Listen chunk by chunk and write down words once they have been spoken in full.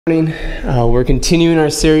Morning. We're continuing our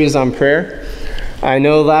series on prayer. I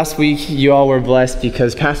know last week you all were blessed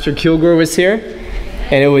because Pastor Kilgore was here,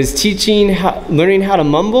 and it was learning how to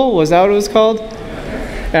mumble. Was that what it was called?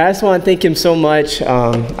 And I just want to thank him so much.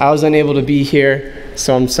 I was unable to be here,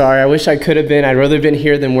 so I'm sorry. I wish I could have been. I'd rather been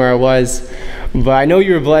here than where I was. But I know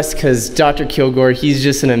you were blessed because Dr. Kilgore, he's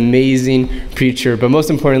just an amazing preacher, but most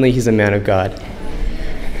importantly, he's a man of God.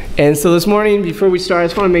 And so this morning, before we start, I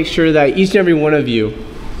just want to make sure that each and every one of you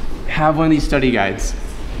have one of these study guides.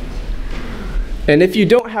 And if you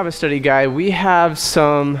don't have a study guide, we have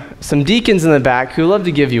some deacons in the back who love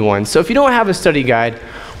to give you one. So if you don't have a study guide,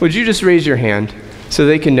 would you just raise your hand so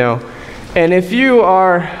they can know? And if you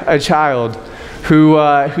are a child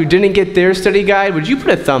who didn't get their study guide, would you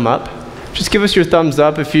put a thumb up? Just give us your thumbs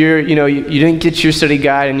up if you didn't get your study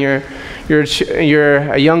guide and you're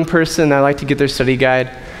a young person that like to get their study guide.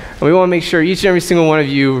 And we want to make sure each and every single one of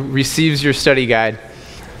you receives your study guide.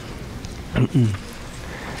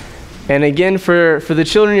 And again, for the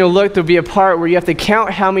children, you'll look, there'll be a part where you have to count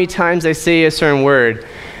how many times I say a certain word.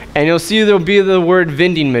 And you'll see there'll be the word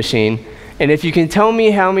vending machine. And if you can tell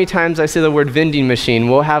me how many times I say the word vending machine,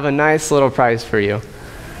 we'll have a nice little prize for you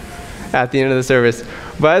at the end of the service.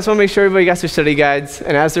 But I just want to make sure everybody got their study guides.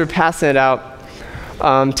 And as they're passing it out,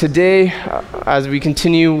 today, as we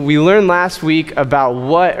continue, we learned last week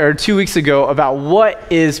 2 weeks ago, about what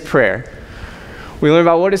is prayer. We learned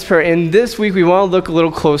about what is prayer, and this week we want to look a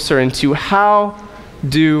little closer into how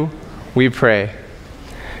do we pray.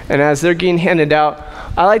 And as they're getting handed out,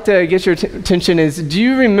 I'd like to get your attention do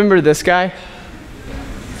you remember this guy?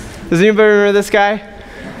 Does anybody remember this guy?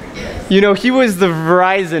 You know, he was the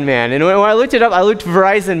Verizon man, and when I looked it up, I looked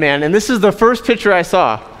Verizon man, and this is the first picture I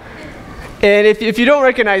saw. And if you don't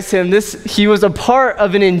recognize him, he was a part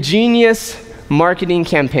of an ingenious marketing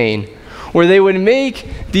campaign where they would make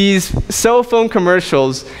these cell phone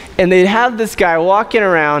commercials, and they'd have this guy walking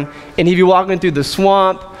around, and he'd be walking through the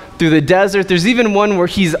swamp, through the desert. There's even one where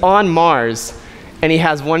he's on Mars, and he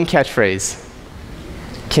has one catchphrase: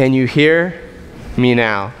 "Can you hear me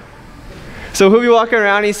now?" So he'll be walking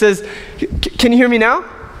around, and he says, "Can you hear me now?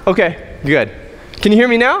 Okay, good. Can you hear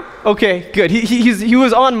me now? Okay, good." He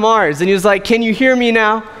was on Mars, and he was like, "Can you hear me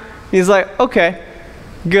now?" And he's like, "Okay,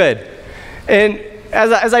 good." And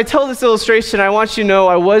as I tell this illustration, I want you to know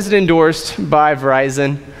I wasn't endorsed by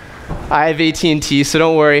Verizon. I have AT&T, so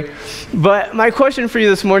don't worry. But my question for you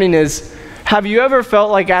this morning is, have you ever felt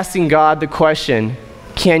like asking God the question,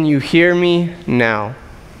 "Can you hear me now?"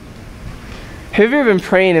 Have you ever been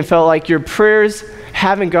praying and felt like your prayers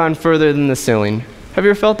haven't gone further than the ceiling? Have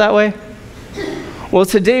you ever felt that way? Well,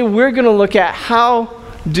 today we're going to look at how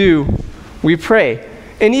do we pray.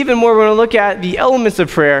 And even more, we're going to look at the elements of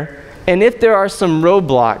prayer and if there are some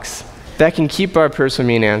roadblocks that can keep our prayers from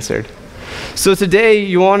being answered. So today,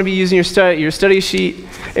 you want to be using your study sheet,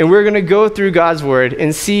 and we're going to go through God's Word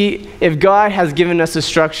and see if God has given us a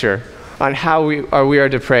structure on how we are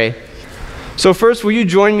to pray. So first, will you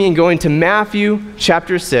join me in going to Matthew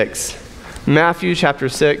chapter 6. Matthew chapter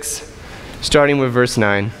 6, starting with verse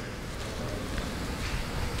 9.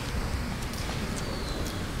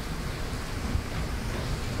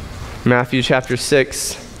 Matthew chapter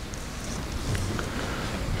 6.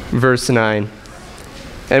 Verse 9.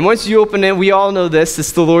 And once you open it, we all know this.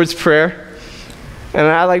 It's the Lord's Prayer. And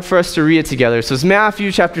I'd like for us to read it together. So it's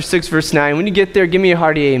Matthew chapter 6, verse 9. When you get there, give me a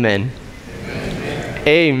hearty amen. Amen.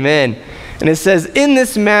 Amen. And it says, "In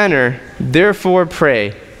this manner, therefore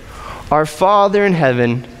pray, Our Father in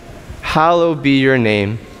heaven, hallowed be your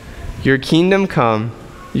name. Your kingdom come,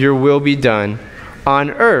 your will be done,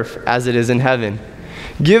 on earth as it is in heaven.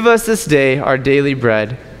 Give us this day our daily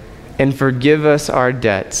bread, and forgive us our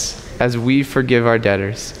debts, as we forgive our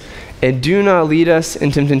debtors. And do not lead us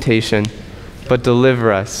into temptation, but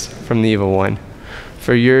deliver us from the evil one.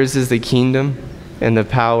 For yours is the kingdom, and the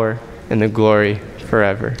power, and the glory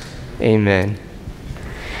forever. Amen."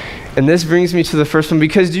 And this brings me to the first one,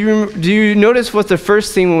 because do you notice what the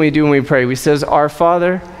first thing when we pray? We says, "Our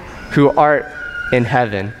Father who art in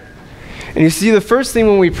heaven." And you see, the first thing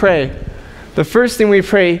when we pray,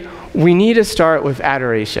 we need to start with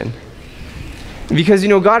adoration. Because,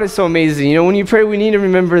 God is so amazing. When you pray, we need to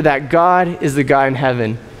remember that God is the God in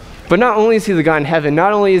heaven. But not only is he the God in heaven,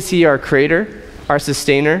 not only is he our creator, our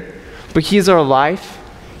sustainer, but he's our life,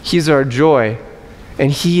 he's our joy,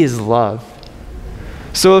 and he is love.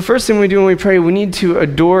 So the first thing we do when we pray, we need to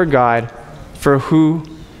adore God for who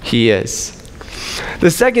he is.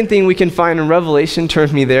 The second thing we can find in Revelation, turn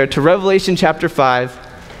with me there, to Revelation chapter 5,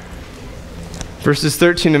 verses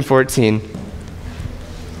 13 and 14.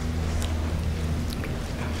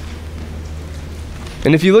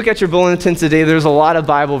 And if you look at your bulletin today, there's a lot of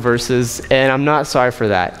Bible verses, and I'm not sorry for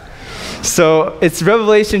that. So it's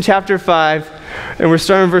Revelation chapter 5, and we're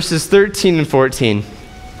starting verses 13 and 14.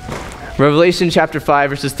 Revelation chapter 5,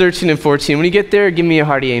 verses 13 and 14. When you get there, give me a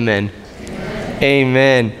hearty amen. Amen.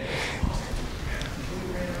 Amen.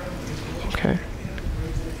 Okay.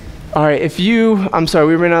 All right, I'm sorry,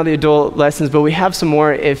 we ran out of the adult lessons, but we have some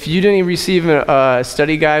more. If you didn't receive a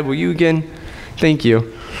study guide, will you again? Thank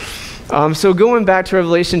you. So going back to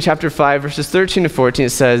Revelation chapter 5, verses 13 to 14, it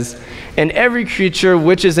says, "And every creature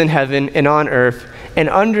which is in heaven and on earth and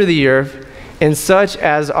under the earth, and such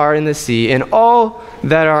as are in the sea, and all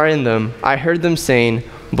that are in them, I heard them saying,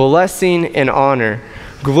 blessing and honor,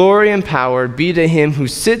 glory and power be to him who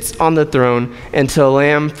sits on the throne and to the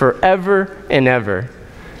Lamb forever and ever."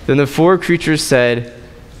 Then the four creatures said,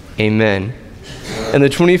 Amen. And the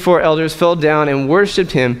 24 elders fell down and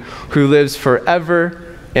worshiped him who lives forever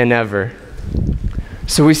and ever.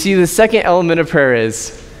 So we see the second element of prayer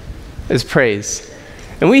is praise.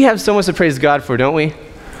 And we have so much to praise God for, don't we?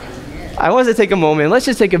 I want us to take a moment. Let's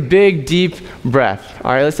just take a big, deep breath.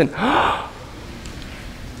 All right, listen.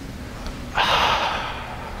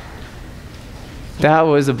 That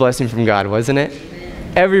was a blessing from God, wasn't it?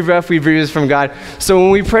 Every breath we breathe is from God. So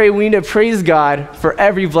when we pray, we need to praise God for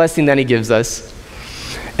every blessing that he gives us.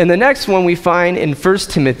 And the next one we find in 1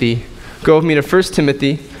 Timothy. Go with me to 1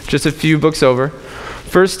 Timothy, just a few books over.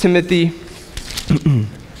 1 Timothy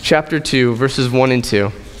chapter 2, verses 1 and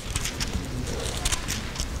 2.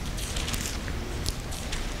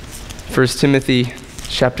 1 Timothy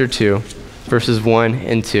chapter 2, verses 1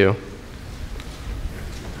 and 2.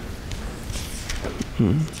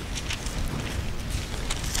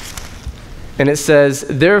 And it says,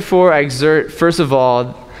 "Therefore I exhort, first of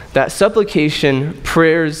all, that supplication,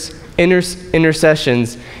 prayers,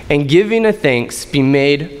 intercessions, and giving of thanks be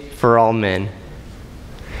made for all men."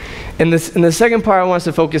 And the second part I want us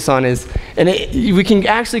to focus on is, we can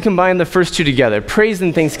actually combine the first two together, praise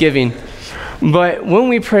and thanksgiving. But when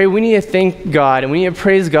we pray, we need to thank God, and we need to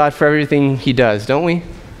praise God for everything he does, don't we?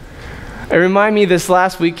 It reminded me this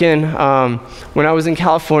last weekend when I was in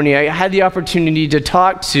California, I had the opportunity to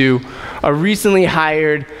talk to a recently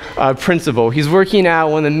hired principal. He's working at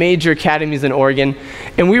one of the major academies in Oregon,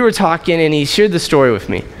 and we were talking, and he shared the story with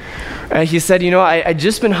me. He said, I'd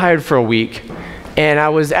just been hired for a week, and I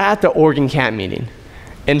was at the Oregon camp meeting.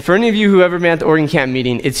 And for any of you who ever been at the Oregon camp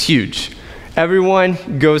meeting, it's huge. Everyone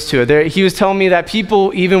goes to it. He was telling me that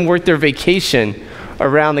people even work their vacation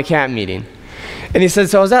around the camp meeting. And he said,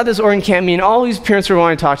 so I was at this Oregon camp meeting, all these parents were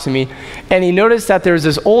wanting to talk to me, and he noticed that there was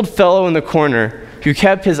this old fellow in the corner who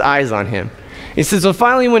kept his eyes on him. He said, so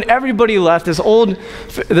finally when everybody left, this old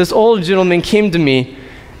gentleman came to me,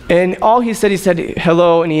 and all he said,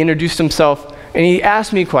 hello, and he introduced himself, and he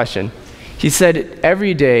asked me a question. He said,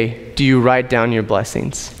 every day, do you write down your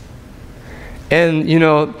blessings? And,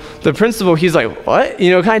 the principal, he's like, what?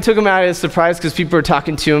 Kind of took him out of surprise because people were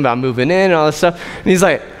talking to him about moving in and all this stuff. And he's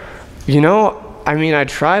like, I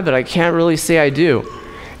try, but I can't really say I do.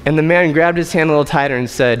 And the man grabbed his hand a little tighter and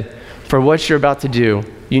said, for what you're about to do,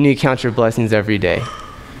 you need to count your blessings every day.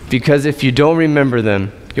 Because if you don't remember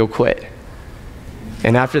them, you'll quit.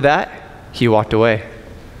 And after that, he walked away.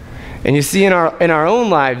 And you see in our own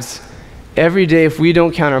lives, every day if we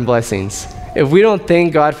don't count our blessings, if we don't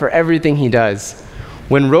thank God for everything he does,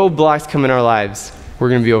 when roadblocks come in our lives, we're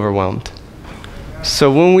going to be overwhelmed.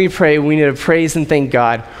 So when we pray, we need to praise and thank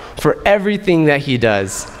God for everything that he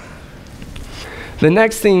does. The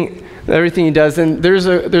next thing, everything he does, and there's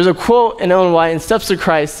a quote in Ellen White in Steps to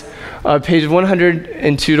Christ, page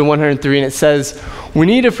 102 to 103, and it says, we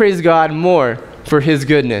need to praise God more for his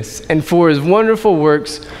goodness and for his wonderful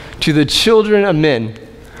works to the children of men.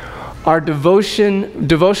 Our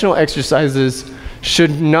devotional exercises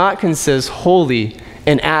should not consist wholly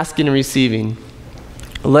in asking and receiving.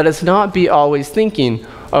 Let us not be always thinking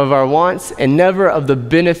of our wants and never of the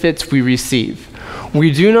benefits we receive.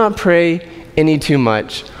 We do not pray any too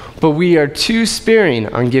much, but we are too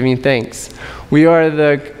sparing on giving thanks. We are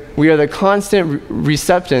the constant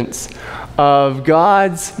recipients of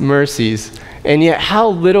God's mercies, and yet how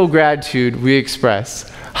little gratitude we express,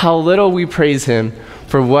 how little we praise him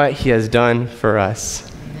for what he has done for us.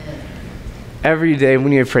 Every day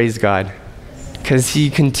we need to praise God because he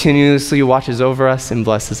continuously watches over us and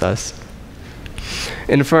blesses us.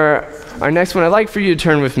 And for our next one, I'd like for you to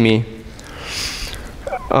turn with me.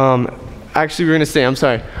 The next one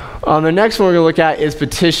we're going to look at is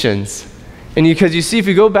petitions. And because you see, if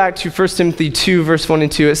you go back to 1 Timothy 2, verse 1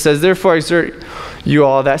 and 2, it says, therefore I exhort you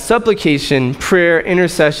all that supplication, prayer,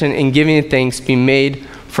 intercession, and giving thanks be made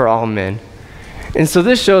for all men. And so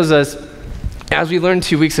this shows us as we learned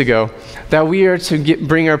 2 weeks ago, that we are to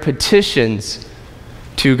bring our petitions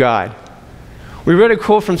to God. We read a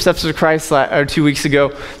quote from Steps of Christ 2 weeks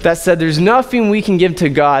ago that said, there's nothing we can give to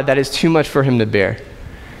God that is too much for him to bear.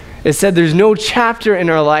 It said there's no chapter in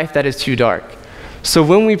our life that is too dark. So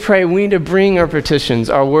when we pray, we need to bring our petitions,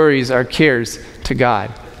 our worries, our cares to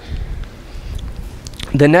God.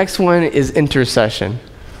 The next one is intercession.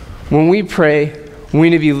 When we pray, we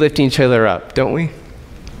need to be lifting each other up, don't we?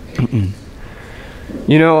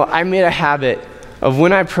 You know, I made a habit of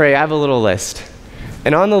when I pray, I have a little list.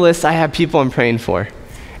 And on the list, I have people I'm praying for.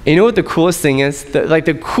 And you know what the coolest thing is?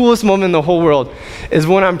 The coolest moment in the whole world is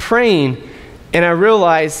when I'm praying and I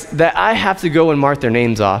realize that I have to go and mark their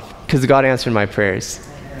names off because God answered my prayers.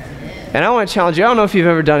 And I want to challenge you, I don't know if you've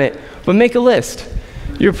ever done it, but make a list.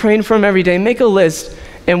 You're praying for them every day. Make a list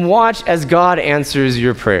and watch as God answers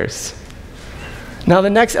your prayers. Now, the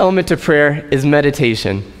next element to prayer is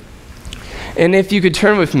meditation. And if you could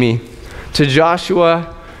turn with me to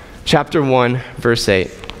Joshua chapter 1, verse 8.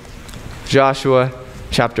 Joshua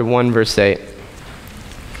chapter 1, verse 8.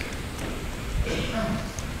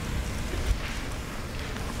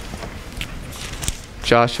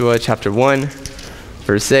 Joshua chapter 1,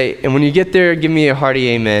 verse 8. And when you get there, give me a hearty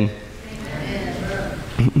amen.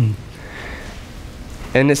 Amen.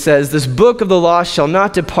 And it says, this book of the law shall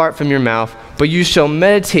not depart from your mouth, but you shall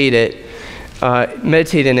meditate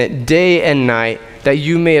in it day and night, that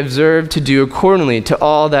you may observe to do accordingly to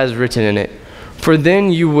all that is written in it. For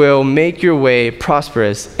then you will make your way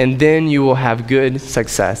prosperous, and then you will have good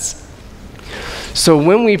success. So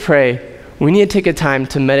when we pray, we need to take a time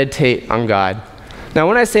to meditate on God. Now,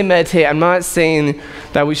 when I say meditate, I'm not saying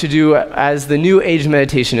that we should do as the New Age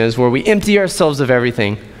meditation is, where we empty ourselves of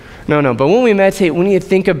everything. No. But when we meditate, we need to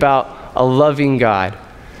think about a loving God.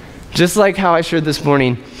 Just like how I shared this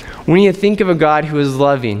morning, we need to think of a God who is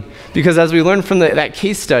loving. Because as we learned from that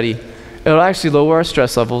case study, it'll actually lower our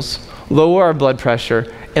stress levels, lower our blood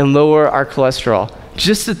pressure, and lower our cholesterol,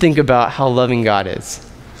 just to think about how loving God is.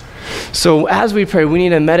 So as we pray, we need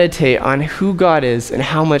to meditate on who God is and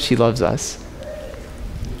how much he loves us.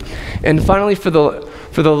 And finally, for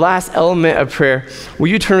the last element of prayer, will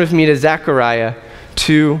you turn with me to Zechariah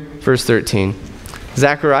 2, verse 13.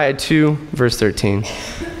 Zechariah 2, verse 13.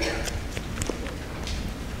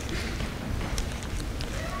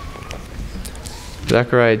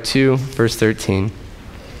 Zechariah 2, verse 13.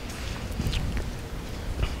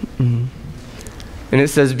 And it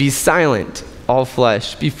says, be silent, all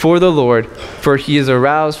flesh, before the Lord, for he is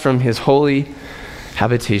aroused from his holy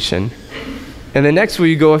habitation. And then next will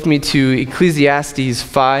you go with me to Ecclesiastes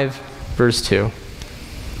 5, verse 2.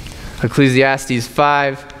 Ecclesiastes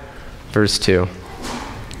 5, verse 2.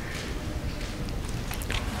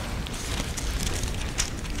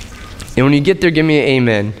 And when you get there, give me an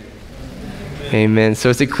amen. Amen. So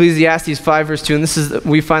it's Ecclesiastes 5, verse 2, and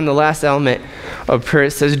we find the last element of prayer.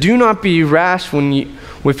 It says, do not be rash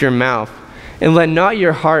with your mouth, and let not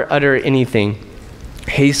your heart utter anything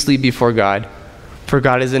hastily before God. For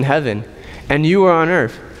God is in heaven, and you are on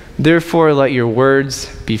earth. Therefore, let your words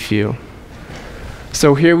be few.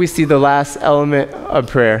 So here we see the last element of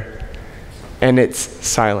prayer, and it's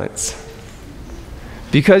silence.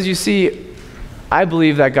 Because you see, I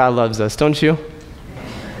believe that God loves us, don't you?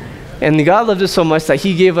 And God loved us so much that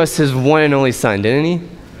he gave us his one and only son, didn't he?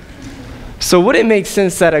 So would it make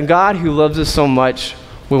sense that a God who loves us so much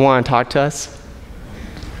would want to talk to us?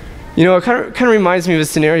 You know, it kind of reminds me of a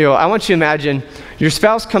scenario. I want you to imagine your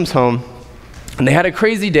spouse comes home, and they had a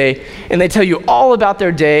crazy day, and they tell you all about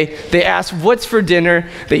their day. They ask what's for dinner.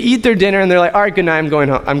 They eat their dinner, and they're like, all right, good night, I'm going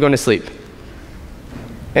home. I'm going to sleep.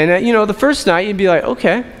 And, you know, the first night, you'd be like,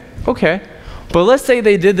 okay. But let's say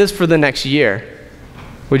they did this for the next year.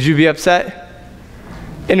 Would you be upset?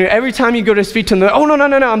 And every time you go to speak to them, they're like, oh,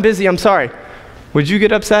 no, I'm busy, I'm sorry. Would you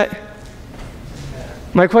get upset?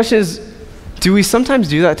 My question is, do we sometimes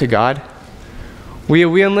do that to God?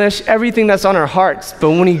 We unleash everything that's on our hearts,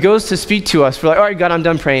 but when he goes to speak to us, we're like, all right, God, I'm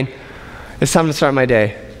done praying. It's time to start my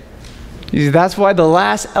day. You see, that's why the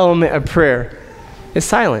last element of prayer is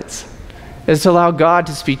silence, is to allow God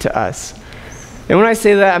to speak to us. And when I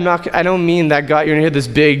say that, I don't mean that God, you're gonna hear this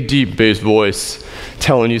big, deep bass voice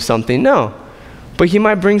telling you something. No, but he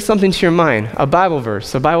might bring something to your mind, a Bible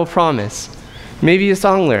verse, a Bible promise, maybe a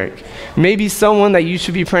song lyric, maybe someone that you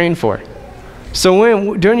should be praying for.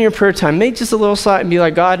 So during your prayer time, make just a little thought and be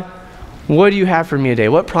like, God, what do you have for me today?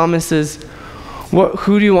 What promises?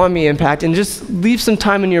 Who do you want me to impact? And just leave some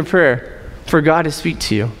time in your prayer for God to speak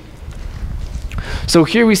to you. So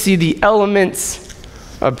here we see the elements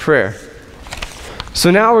of prayer. So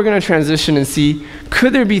now we're going to transition and see,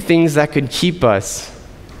 could there be things that could keep us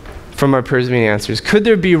from our prayers being answered? Could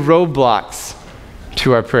there be roadblocks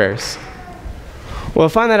to our prayers? Well,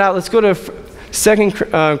 to find that out, let's go to 2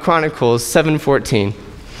 Chronicles 7:14.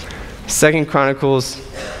 2 Chronicles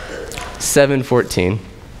 7:14.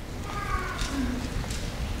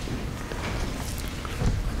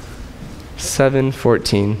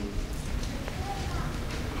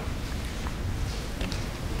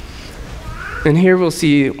 And here we'll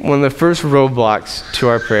see one of the first roadblocks to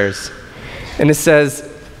our prayers. And it says,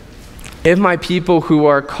 "If my people who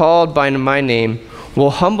are called by my name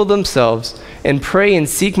will humble themselves and pray and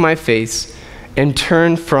seek my face and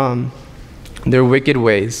turn from their wicked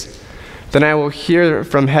ways, then I will hear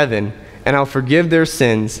from heaven and I'll forgive their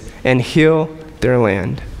sins and heal their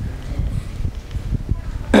land."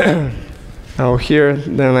 I will hear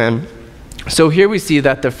their land. So here we see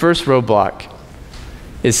that the first roadblock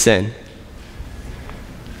is sin.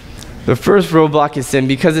 The first roadblock is sin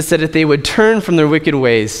because it said if they would turn from their wicked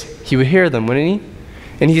ways, he would hear them, wouldn't he?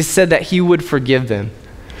 And he said that he would forgive them.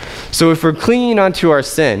 So if we're clinging onto our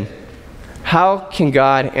sin, how can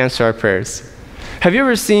God answer our prayers? Have you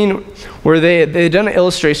ever seen where they've done an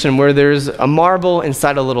illustration where there's a marble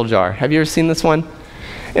inside a little jar? Have you ever seen this one?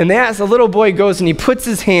 And a little boy goes and he puts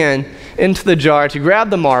his hand into the jar to grab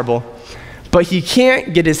the marble, but he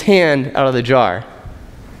can't get his hand out of the jar.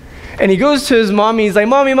 And he goes to his mommy, he's like,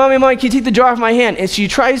 Mommy, can you take the jar off my hand? And she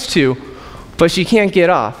tries to, but she can't get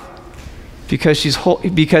off because he's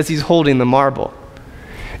holding the marble.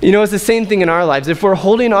 You know, it's the same thing in our lives. If we're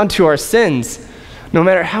holding on to our sins, no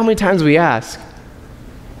matter how many times we ask,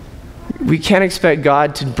 we can't expect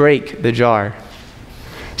God to break the jar.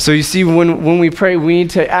 So you see, when we pray, we need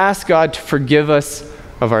to ask God to forgive us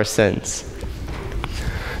of our sins.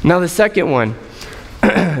 Now the second one,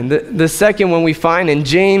 the second one we find in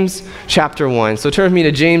James chapter 1. So turn with me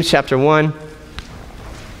to James chapter 1.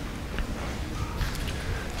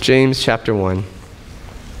 James chapter 1.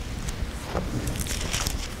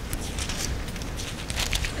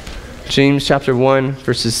 James chapter 1,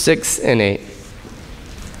 verses 6 and 8.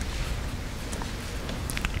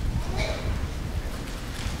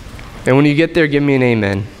 And when you get there, give me an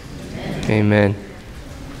amen. Amen.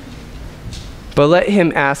 But let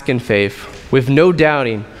him ask in faith, with no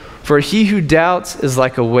doubting, for he who doubts is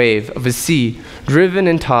like a wave of a sea, driven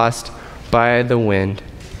and tossed by the wind.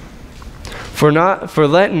 For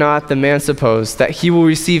let not the man suppose that he will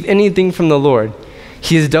receive anything from the Lord.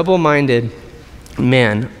 He is double-minded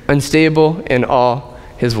man, unstable in all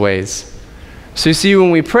his ways. So you see,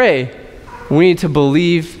 when we pray, we need to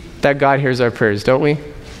believe that God hears our prayers, don't we?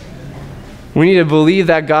 We need to believe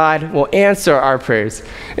that God will answer our prayers.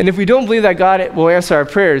 And if we don't believe that God will answer our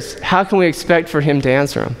prayers, how can we expect for him to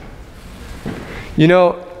answer them? You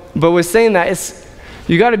know, but with saying that,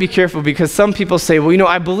 you got to be careful because some people say, well, you know,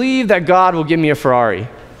 I believe that God will give me a Ferrari.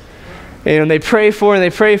 And they pray for it, and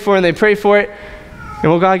they pray for it, and they pray for it.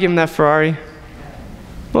 And will God give them that Ferrari?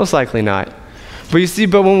 Most likely not. But you see,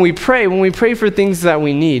 but when we pray for things that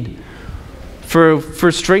we need,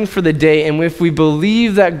 for strength for the day, and if we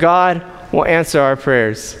believe that God will answer our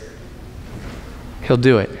prayers, he'll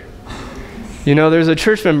do it. You know, there's a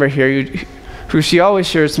church member here who she always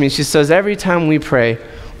shares to me. She says every time we pray,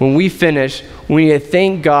 when we finish, we need to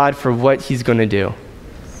thank God for what he's going to do.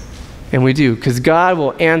 And we do, because God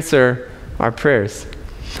will answer our prayers.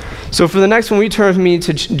 So for the next one, we turn with me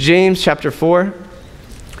to James chapter 4.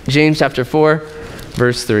 James chapter 4,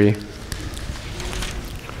 verse 3.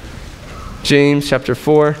 James chapter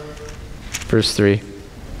 4, verse 3.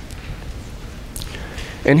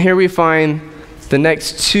 And here we find the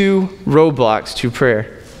next two roadblocks to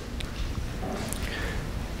prayer.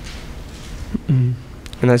 And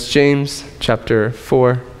that's James chapter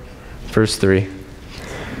 4, verse 3.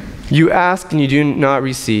 You ask and you do not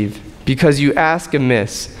receive, because you ask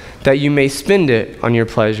amiss, that you may spend it on your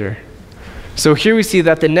pleasure. So here we see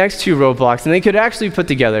that the next two roadblocks, and they could actually be put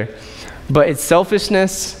together, but it's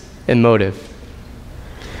selfishness and motive.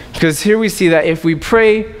 Because here we see that if we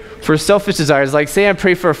pray for selfish desires, like say I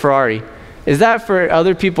pray for a Ferrari, is that for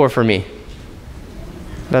other people or for me?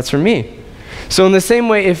 That's for me. So in the same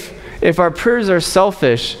way, if our prayers are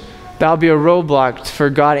selfish, that'll be a roadblock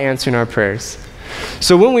for God answering our prayers.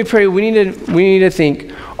 So when we pray, we need to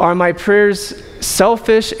think, are my prayers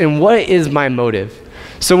selfish, and what is my motive?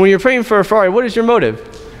 So when you're praying for a Ferrari, what is your motive?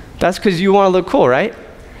 That's because you want to look cool, right?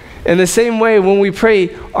 In the same way, when we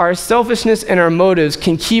pray, our selfishness and our motives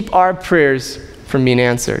can keep our prayers from being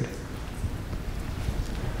answered.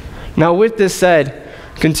 Now with this said,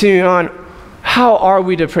 continuing on, how are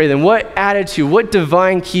we to pray then? What attitude, what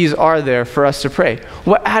divine keys are there for us to pray?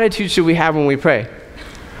 What attitude should we have when we pray?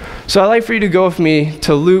 So I'd like for you to go with me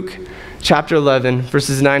to Luke chapter 11,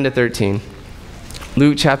 verses 9 to 13.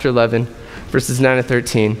 Luke chapter 11, verses 9 to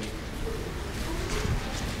 13.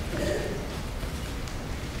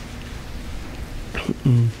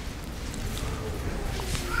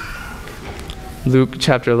 Luke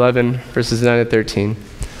chapter 11, verses 9 to 13.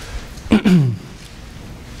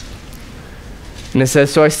 And it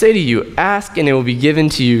says, "So I say to you, ask and it will be given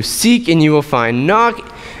to you. Seek and you will find.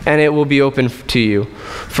 Knock and it will be opened to you.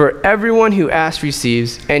 For everyone who asks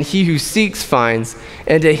receives, and he who seeks finds,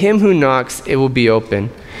 and to him who knocks it will be open.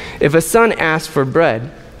 If a son asks for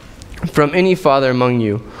bread from any father among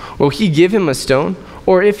you, will he give him a stone?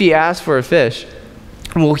 Or if he asks for a fish,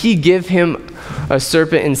 will he give him a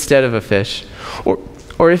serpent instead of a fish?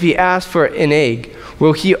 Or if he asks for an egg,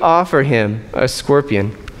 will he offer him a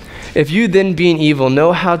scorpion? If you then, being evil,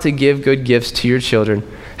 know how to give good gifts to your children,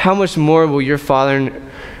 how much more will your Father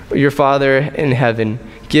in heaven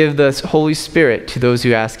give the Holy Spirit to those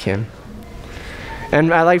who ask him?"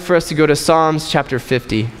 And I'd like for us to go to Psalms chapter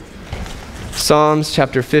 50. Psalms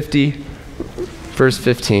chapter 50, verse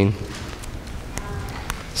 15.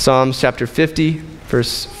 Psalms chapter 50,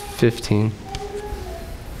 verse 15.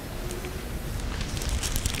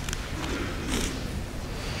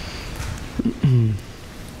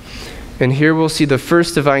 And here we'll see the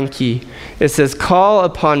first divine key. It says, "Call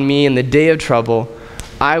upon me in the day of trouble.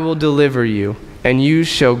 I will deliver you, and you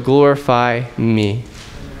shall glorify me."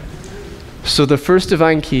 So the first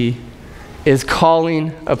divine key is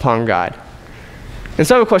calling upon God. And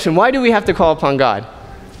so I have a question. Why do we have to call upon God?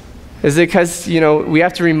 Is it because, we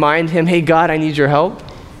have to remind him, "Hey, God, I need your help"?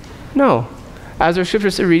 No. As our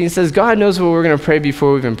scripture reading says, God knows what we're going to pray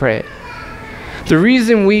before we even pray it. The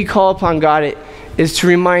reason we call upon God is to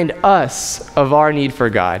remind us of our need for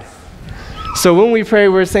God. So when we pray,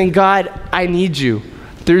 we're saying, "God, I need you.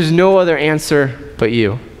 There's no other answer but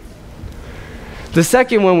you." The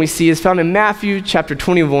second one we see is found in Matthew chapter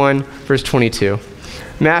 21, verse 22.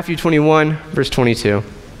 Matthew 21, verse 22.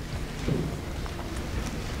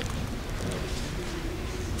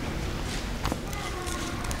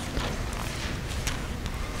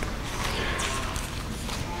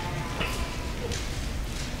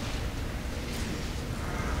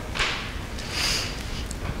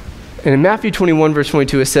 And in Matthew 21, verse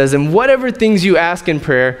 22, it says, "And whatever things you ask in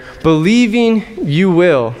prayer, believing you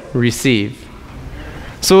will receive."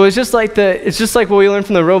 So it's just like what we learned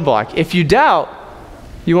from the roadblock. If you doubt,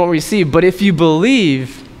 you won't receive. But if you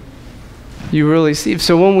believe, you will receive.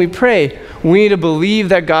 So when we pray, we need to believe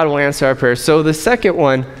that God will answer our prayers. So the second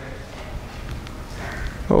one,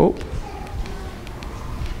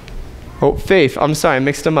 faith. I'm sorry, I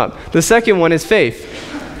mixed them up. The second one is faith.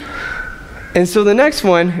 And so the next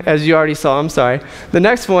one, as you already saw, the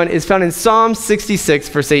next one is found in Psalm 66,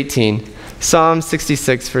 verse 18. Psalm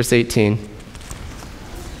 66, verse 18.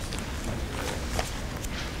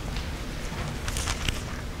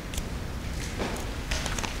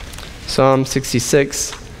 Psalm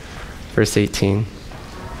 66, verse 18.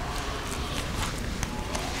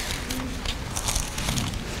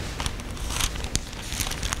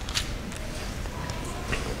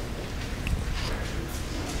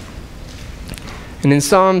 And in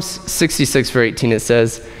Psalms 66, verse 18, it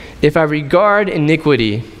says, "If I regard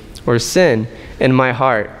iniquity or sin in my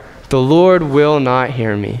heart, the Lord will not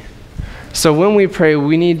hear me." So when we pray,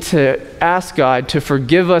 we need to ask God to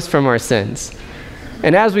forgive us from our sins.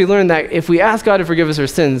 And as we learn that if we ask God to forgive us our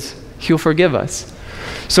sins, he'll forgive us.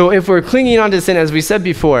 So if we're clinging on to sin, as we said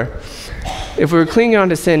before, if we're clinging on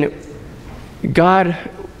to sin, God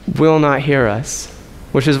will not hear us,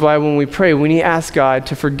 which is why when we pray, we need to ask God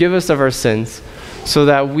to forgive us of our sins so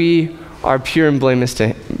that we are pure and blameless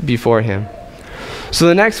before him. So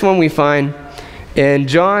the next one we find in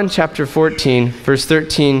John chapter 14, verse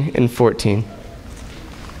 13 and 14.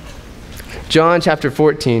 John chapter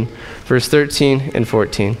 14, verse 13 and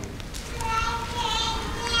 14.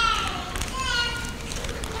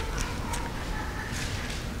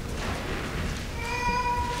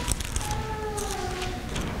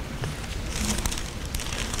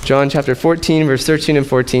 John chapter 14, verse 13 and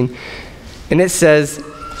 14. And it says,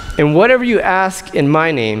 "And whatever you ask in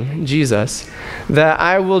my name, Jesus, that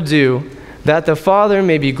I will do, that the Father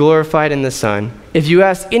may be glorified in the Son. If you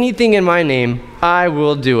ask anything in my name, I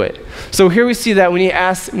will do it." So here we see that we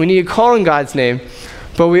need to call in God's name,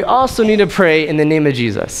 but we also need to pray in the name of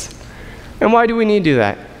Jesus. And why do we need to do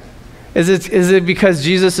that? Is it because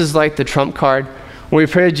Jesus is like the trump card? When we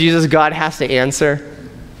pray to Jesus, God has to answer?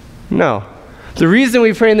 No. The reason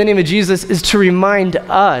we pray in the name of Jesus is to remind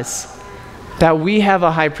us that we have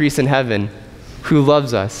a high priest in heaven who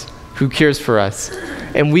loves us, who cares for us,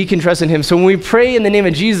 and we can trust in him. So when we pray in the name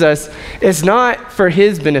of Jesus, it's not for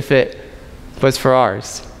his benefit, but it's for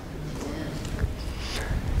ours.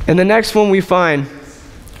 And the next one we find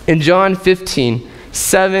in John 15,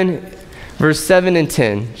 verse 7 and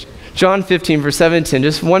 10. John 15, verse 7 and 10,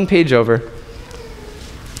 just one page over.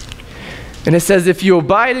 And it says, if you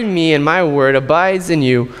abide in me and my word abides in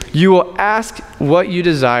you, you will ask what you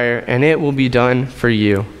desire, and it will be done for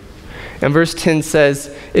you. And verse 10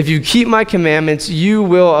 says, if you keep my commandments, you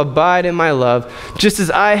will abide in my love, just as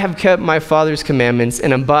I have kept my Father's commandments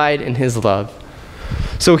and abide in his love.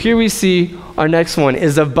 So here we see our next one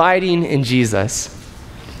is abiding in Jesus.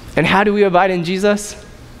 And how do we abide in Jesus?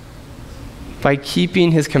 By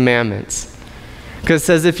keeping his commandments. Because it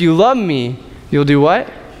says, if you love me, you'll do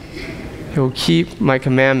what? You'll keep my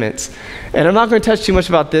commandments. And I'm not going to touch too much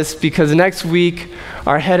about this because next week,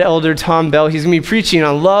 our head elder, Tom Bell, he's going to be preaching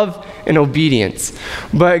on love and obedience.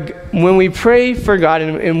 But when we pray for God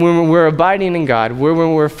and when we're abiding in God,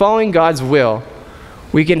 when we're following God's will,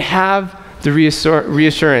 we can have the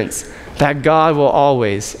reassurance that God will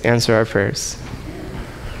always answer our prayers.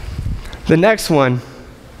 The next one,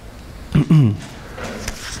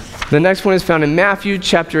 the next one is found in Matthew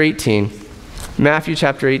chapter 18. Matthew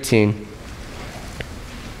chapter 18.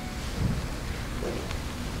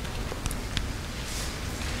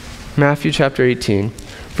 Matthew chapter 18,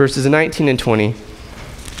 verses 19 and 20.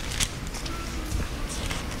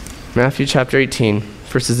 Matthew chapter 18,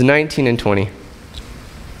 verses 19 and 20.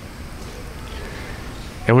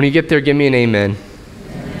 And when you get there, give me an amen.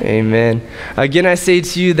 Amen. Again, I say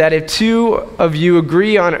to you that if two of you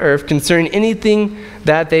agree on earth concerning anything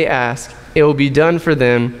that they ask, it will be done for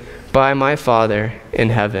them by my Father in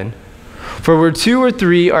heaven. For where two or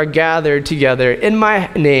three are gathered together in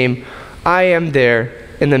my name, I am there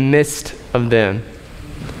in the midst of them.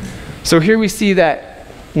 So here we see that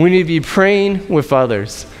we need to be praying with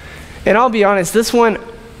others. And I'll be honest, this one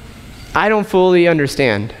I don't fully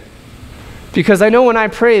understand. Because I know when I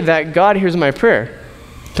pray that God hears my prayer.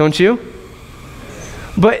 Don't you?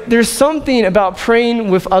 But there's something about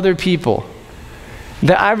praying with other people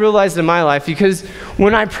that I've realized in my life, because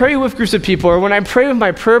when I pray with groups of people or when I pray with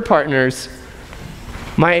my prayer partners,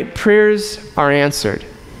 my prayers are answered.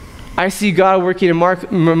 I see God working in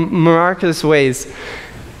miraculous ways,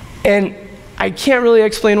 and I can't really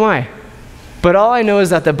explain why. But all I know is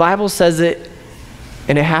that the Bible says it,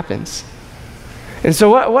 and it happens. And so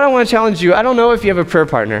what I want to challenge you, I don't know if you have a prayer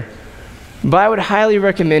partner, but I would highly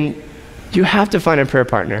recommend you have to find a prayer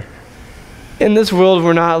partner. In this world,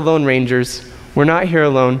 we're not lone rangers. We're not here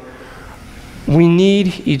alone. We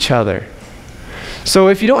need each other. So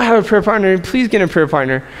if you don't have a prayer partner, please get a prayer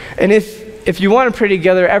partner. And if you want to pray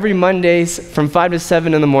together every Mondays from 5 to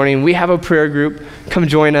 7 in the morning, we have a prayer group. Come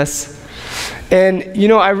join us. And, you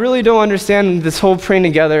know, I really don't understand this whole praying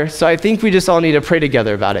together, so I think we just all need to pray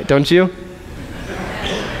together about it, don't you?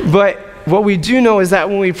 But what we do know is that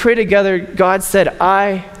when we pray together, God said,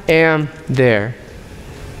 I am there.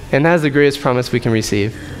 And that is the greatest promise we can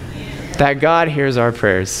receive, that God hears our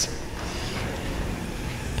prayers.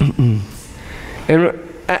 And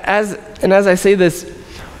as I say this,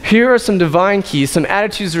 here are some divine keys, some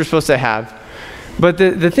attitudes we're supposed to have. But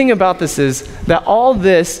the thing about this is that all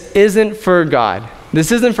this isn't for God.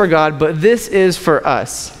 This isn't for God, but this is for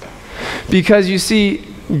us. Because you see,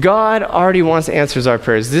 God already wants to answer our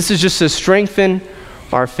prayers. This is just to strengthen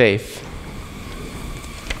our faith.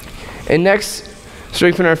 And next,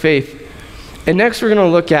 strengthen our faith. And next we're going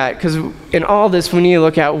to look at, because in all this we need to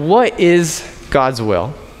look at what is God's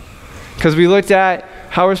will. Because we looked at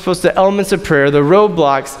how we're supposed to, elements of prayer, the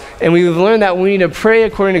roadblocks, and we've learned that we need to pray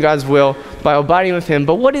according to God's will by abiding with him.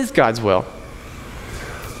 But what is God's will?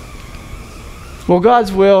 Well,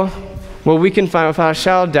 God's will, what we can find without a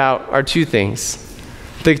shadow of doubt, are two things: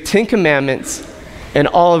 the 10 Commandments and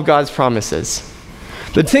all of God's promises.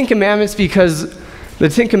 The 10 Commandments, because the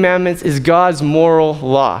 10 Commandments is God's moral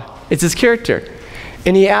law. It's his character.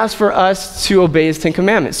 And he asks for us to obey his 10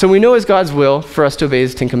 Commandments. So we know it's God's will for us to obey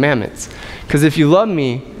his 10 Commandments. Because if you love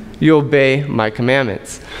me, you obey my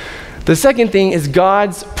commandments. The second thing is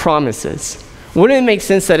God's promises. Wouldn't it make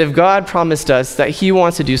sense that if God promised us that he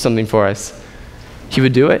wants to do something for us, he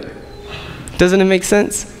would do it? Doesn't it make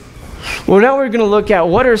sense? Well, now we're going to look at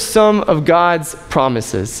what are some of God's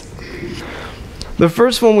promises. The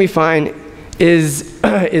first one we find is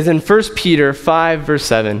in 1 Peter 5, verse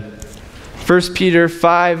 7. 1 Peter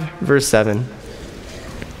 5, verse 7.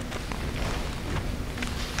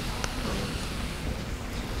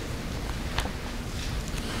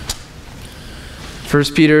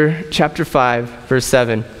 First Peter chapter 5, verse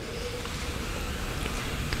 7.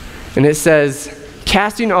 And it says,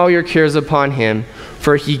 casting all your cares upon him,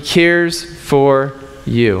 for he cares for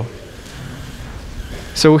you.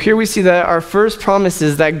 So here we see that our first promise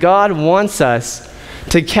is that God wants us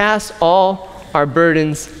to cast all our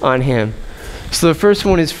burdens on him. So the first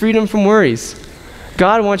one is freedom from worries.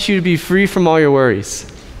 God wants you to be free from all your worries.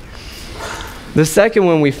 The second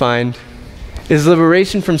one we find is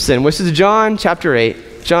liberation from sin, which is John chapter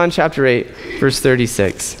 8. John chapter 8, verse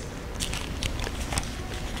 36.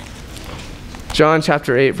 John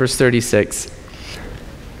chapter 8, verse 36.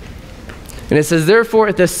 And it says, therefore,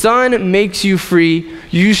 if the Son makes you free,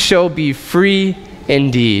 you shall be free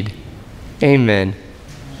indeed. Amen.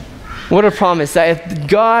 What a promise that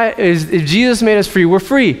if Jesus made us free, we're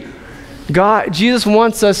free. Jesus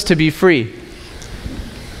wants us to be free.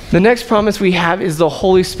 The next promise we have is the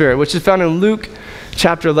Holy Spirit, which is found in Luke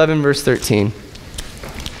chapter 11, verse 13.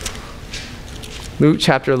 Luke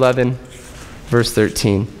chapter 11, verse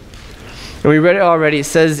 13. And we read it already. It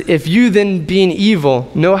says, if you then, being evil,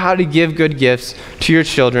 know how to give good gifts to your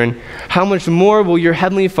children, how much more will your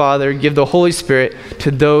heavenly Father give the Holy Spirit to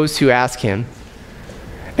those who ask him?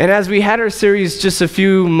 And as we had our series just a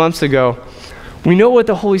few months ago, we know what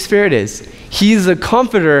the Holy Spirit is. He's the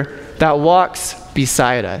comforter that walks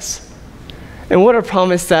beside us. And what a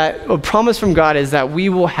promise from God is that we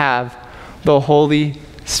will have the Holy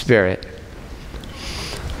Spirit.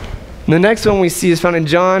 The next one we see is found in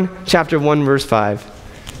John chapter 1, verse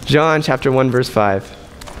 5. John chapter 1, verse 5.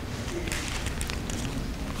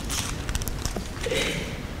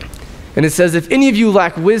 And it says, if any of you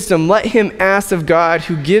lack wisdom, let him ask of God,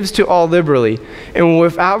 who gives to all liberally and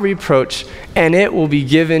without reproach, and it will be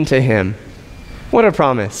given to him. What a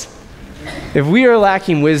promise. If we are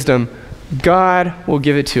lacking wisdom, God will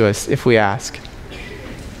give it to us if we ask.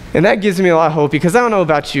 And that gives me a lot of hope, because I don't know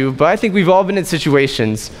about you, but I think we've all been in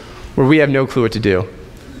situations where we have no clue what to do.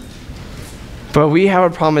 But we have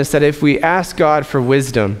a promise that if we ask God for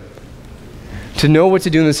wisdom, to know what to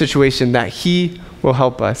do in the situation, that he will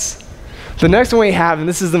help us. The next one we have, and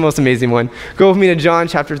this is the most amazing one, go with me to John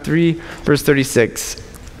chapter 3, verse 36.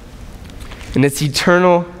 And it's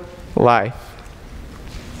eternal life.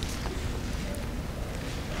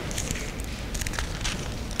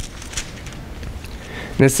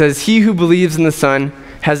 And it says, he who believes in the Son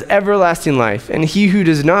has everlasting life, and he who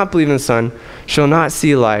does not believe in the Son shall not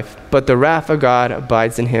see life, but the wrath of God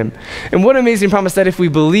abides in him. And what an amazing promise that if we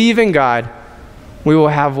believe in God, we will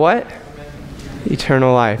have what?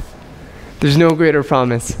 Eternal life. There's no greater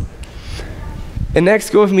promise. And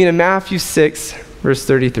next, go with me to Matthew 6, verse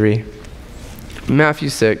 33. Matthew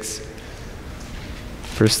 6,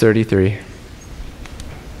 verse 33.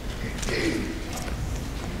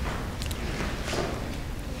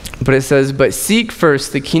 But it says, but seek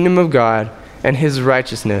first the kingdom of God and his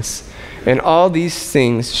righteousness, and all these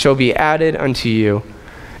things shall be added unto you.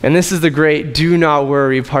 And this is the great do not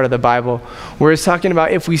worry part of the Bible, where it's talking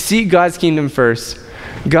about if we seek God's kingdom first,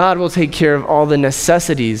 God will take care of all the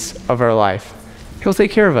necessities of our life. He'll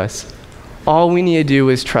take care of us. All we need to do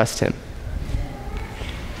is trust him.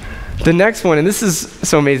 The next one, and this is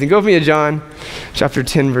so amazing. Go with me to John chapter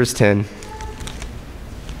 10, verse 10.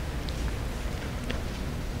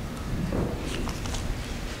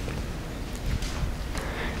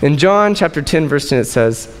 In John chapter 10, verse 10, it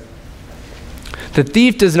says, the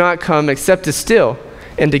thief does not come except to steal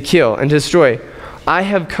and to kill and destroy. I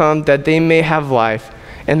have come that they may have life,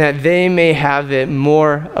 and that they may have it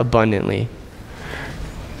more abundantly.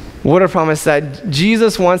 What a promise that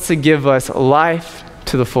Jesus wants to give us life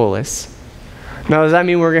to the fullest. Now, does that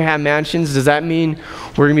mean we're going to have mansions? Does that mean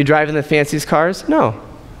we're going to be driving the fanciest cars? No.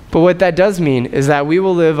 But what that does mean is that we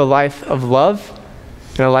will live a life of love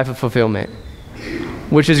and a life of fulfillment,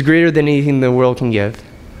 which is greater than anything the world can give.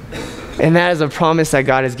 And that is a promise that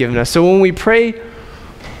God has given us. So when we pray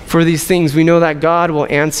for these things, we know that God will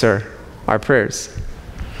answer our prayers.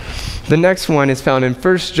 The next one is found in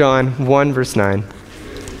 1 John 1, verse 9.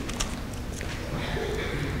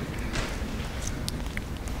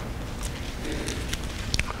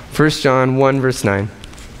 First John 1, verse 9.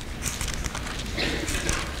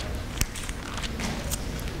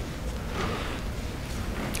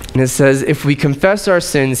 And it says, if we confess our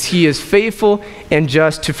sins, he is faithful and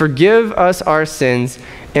just to forgive us our sins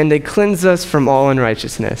and to cleanse us from all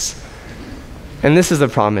unrighteousness. And this is the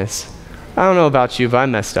promise. I don't know about you, but I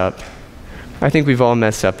messed up. I think we've all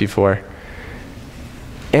messed up before.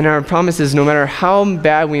 And our promise is no matter how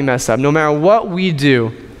bad we mess up, no matter what we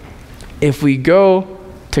do, if we go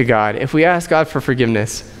to God, if we ask God for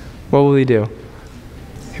forgiveness, what will he do?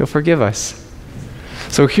 He'll forgive us.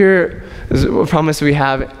 So here is a promise we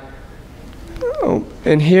have.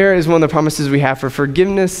 And here is one of the promises we have for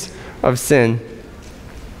forgiveness of sin.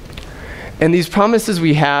 And these promises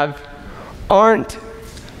we have aren't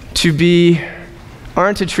to be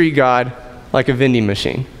aren't to treat God like a vending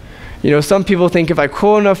machine. Some people think if I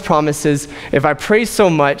quote enough promises, if I pray so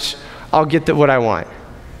much, I'll get what I want.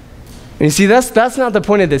 And you see, that's not the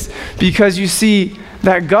point of this, because you see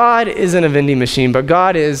that God isn't a vending machine, but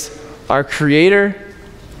God is our creator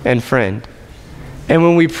and friend. And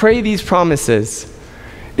when we pray these promises,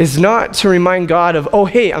 it's not to remind God of, oh,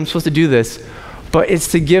 hey, I'm supposed to do this, but it's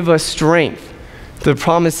to give us strength, the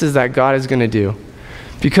promises that God is going to do.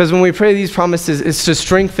 Because when we pray these promises, it's to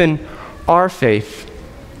strengthen our faith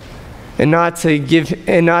and not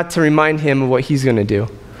to remind him of what he's going to do.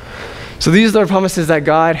 So these are the promises that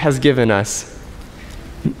God has given us.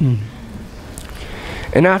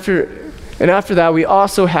 And after that, we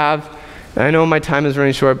also have, and I know my time is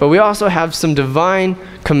running short, but we also have some divine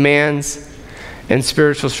commands and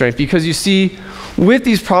spiritual strength. Because you see, with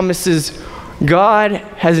these promises, God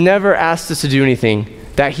has never asked us to do anything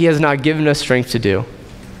that he has not given us strength to do.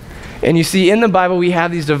 And you see, in the Bible, we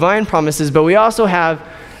have these divine promises, but we also have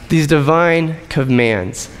these divine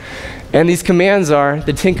commands. And these commands are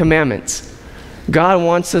the 10 Commandments. God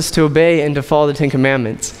wants us to obey and to follow the 10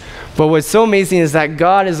 Commandments. But what's so amazing is that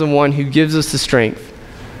God is the one who gives us the strength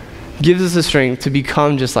to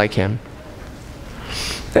become just like him.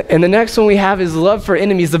 And the next one we have is love for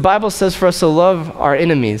enemies. The Bible says for us to love our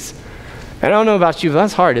enemies. And I don't know about you, but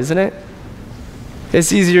that's hard, isn't it?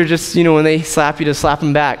 It's easier just, when they slap you, to slap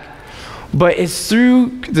them back. But it's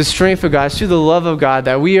through the strength of God, it's through the love of God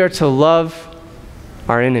that we are to love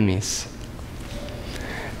our enemies.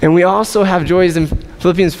 And we also have joys. In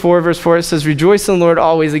Philippians 4, verse 4, it says, rejoice in the Lord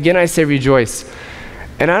always. Again, I say rejoice.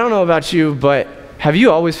 And I don't know about you, but have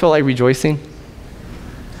you always felt like rejoicing?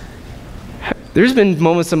 There's been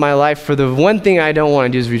moments in my life where the one thing I don't want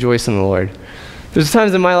to do is rejoice in the Lord. There's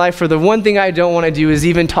times in my life where the one thing I don't want to do is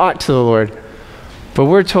even talk to the Lord. But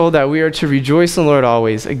we're told that we are to rejoice in the Lord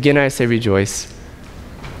always. Again, I say rejoice.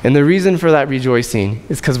 And the reason for that rejoicing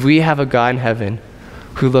is because we have a God in heaven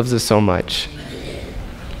who loves us so much.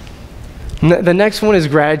 The next one is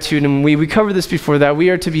gratitude, and we covered this before, that we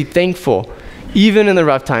are to be thankful, even in the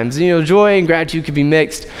rough times. Joy and gratitude could be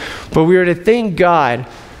mixed, but we are to thank God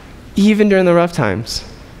even during the rough times.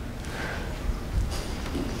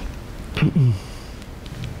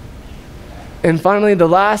 And finally, the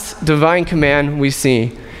last divine command we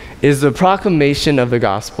see is the proclamation of the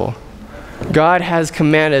gospel. God has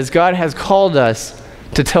commanded us, God has called us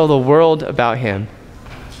to tell the world about him.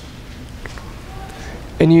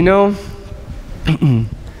 And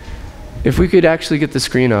if we could actually get the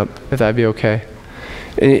screen up, if that'd be okay.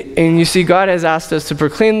 And you see, God has asked us to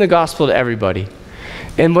proclaim the gospel to everybody.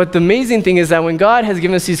 And what the amazing thing is that when God has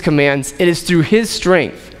given us these commands, it is through his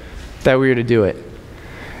strength that we are to do it.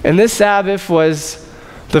 And this Sabbath was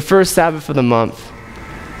the first Sabbath of the month.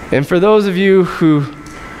 And for those of you who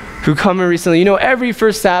come in recently, every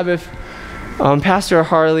first Sabbath, Pastor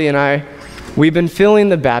Harley and I, we've been filling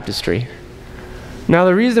the baptistry. Now,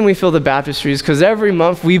 the reason we fill the baptistry is because every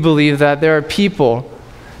month we believe that there are people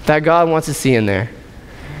that God wants to see in there.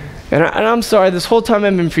 And I'm sorry, this whole time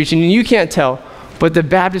I've been preaching, and you can't tell, but the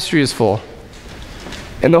baptistry is full.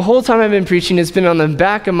 And the whole time I've been preaching, it's been on the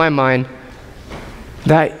back of my mind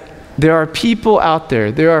that there are people out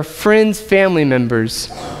there are friends, family members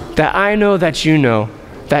that I know that you know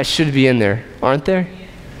that should be in there, aren't there?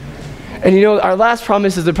 And our last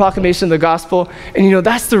promise is the proclamation of the gospel, and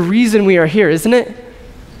that's the reason we are here, isn't it?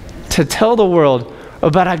 To tell the world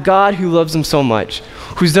about a God who loves them so much,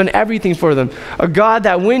 who's done everything for them, a God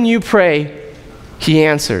that when you pray, he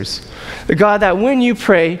answers, a God that when you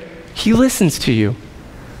pray, he listens to you.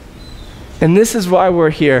 And this is why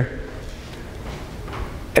we're here.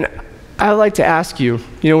 And I'd like to ask you,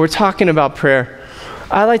 we're talking about prayer.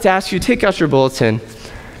 I'd like to ask you, take out your bulletin.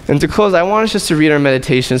 And to close, I want us just to read our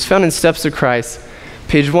meditation. It's found in Steps to Christ,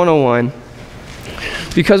 page 101.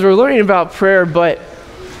 Because we're learning about prayer, but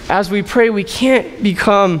as we pray, we can't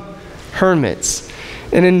become hermits.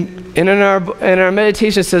 And in our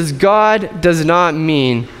meditation, it says, God does not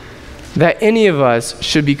mean that any of us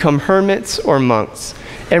should become hermits or monks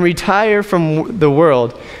and retire from the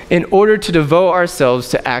world in order to devote ourselves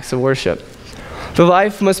to acts of worship. The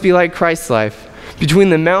life must be like Christ's life. Between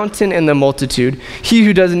the mountain and the multitude, he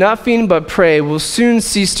who does nothing but pray will soon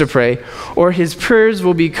cease to pray, or his prayers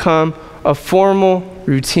will become a formal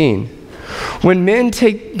routine. When men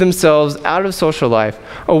take themselves out of social life,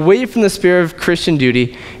 away from the spirit of Christian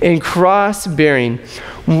duty and cross-bearing,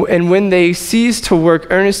 and when they cease to work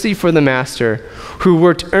earnestly for the Master, who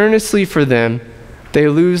worked earnestly for them, they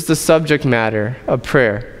lose the subject matter of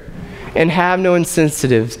prayer and have no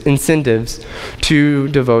incentives to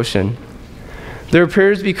devotion. Their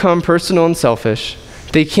prayers become personal and selfish.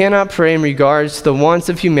 They cannot pray in regards to the wants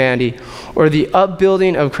of humanity or the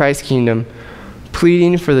upbuilding of Christ's kingdom,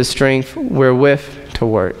 pleading for the strength wherewith to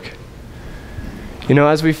work. You know,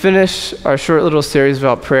 as we finish our short little series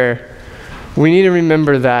about prayer, we need to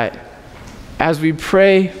remember that as we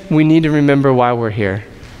pray, we need to remember why we're here.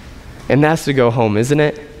 And that's to go home, isn't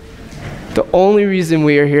it? The only reason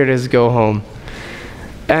we are here is to go home.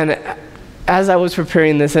 And as I was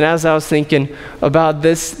preparing this, and as I was thinking about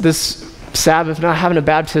this Sabbath not having a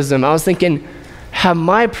baptism, I was thinking, have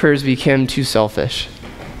my prayers become too selfish?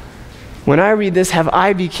 When I read this, have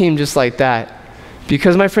I become just like that?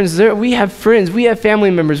 Because my friends, we have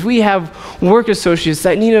family members, we have work associates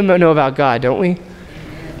that need to know about God, don't we?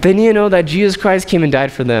 They need to know that Jesus Christ came and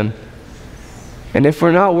died for them. And if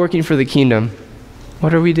we're not working for the kingdom,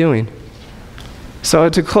 what are we doing? So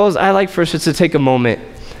to close, I like first just to take a moment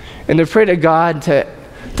and to pray to God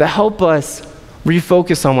to help us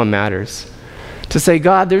refocus on what matters. To say,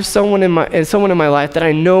 God, there's someone in my life that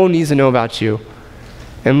I know needs to know about you.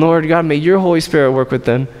 And Lord God, may your Holy Spirit work with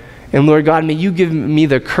them. And Lord God, may you give me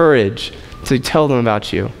the courage to tell them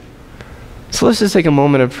about you. So let's just take a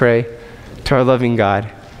moment of pray to our loving God,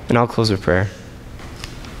 and I'll close with prayer.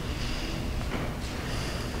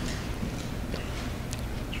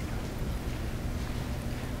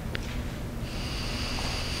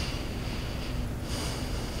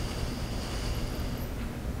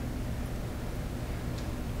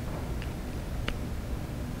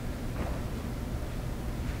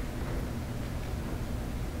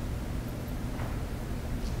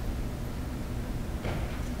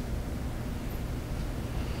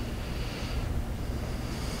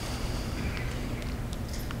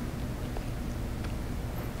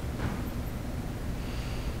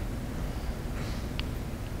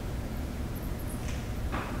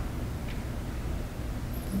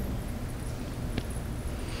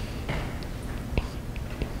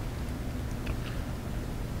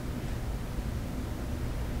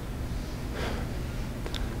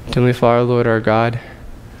 Heavenly Father, Lord our God,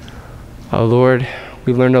 Lord,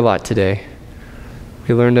 we learned a lot today.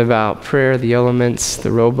 We learned about prayer, the elements, the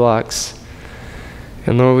roadblocks,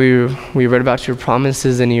 and Lord, we read about your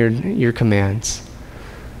promises and your commands.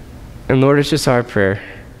 And Lord, it's just our prayer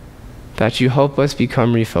that you help us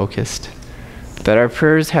become refocused, that our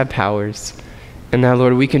prayers have powers, and that,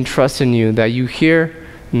 Lord, we can trust in you, that you hear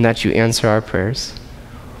and that you answer our prayers.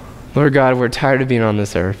 Lord God, we're tired of being on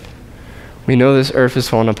this earth. We know this earth is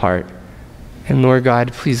falling apart. And Lord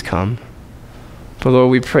God, please come. But Lord,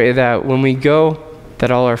 we pray that when we go, that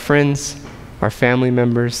all our friends, our family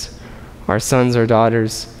members, our sons, our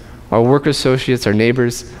daughters, our work associates, our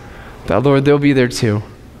neighbors, that Lord, they'll be there too.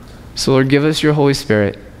 So Lord, give us your Holy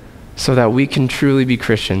Spirit so that we can truly be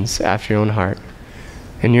Christians after your own heart.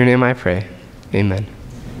 In your name I pray, amen.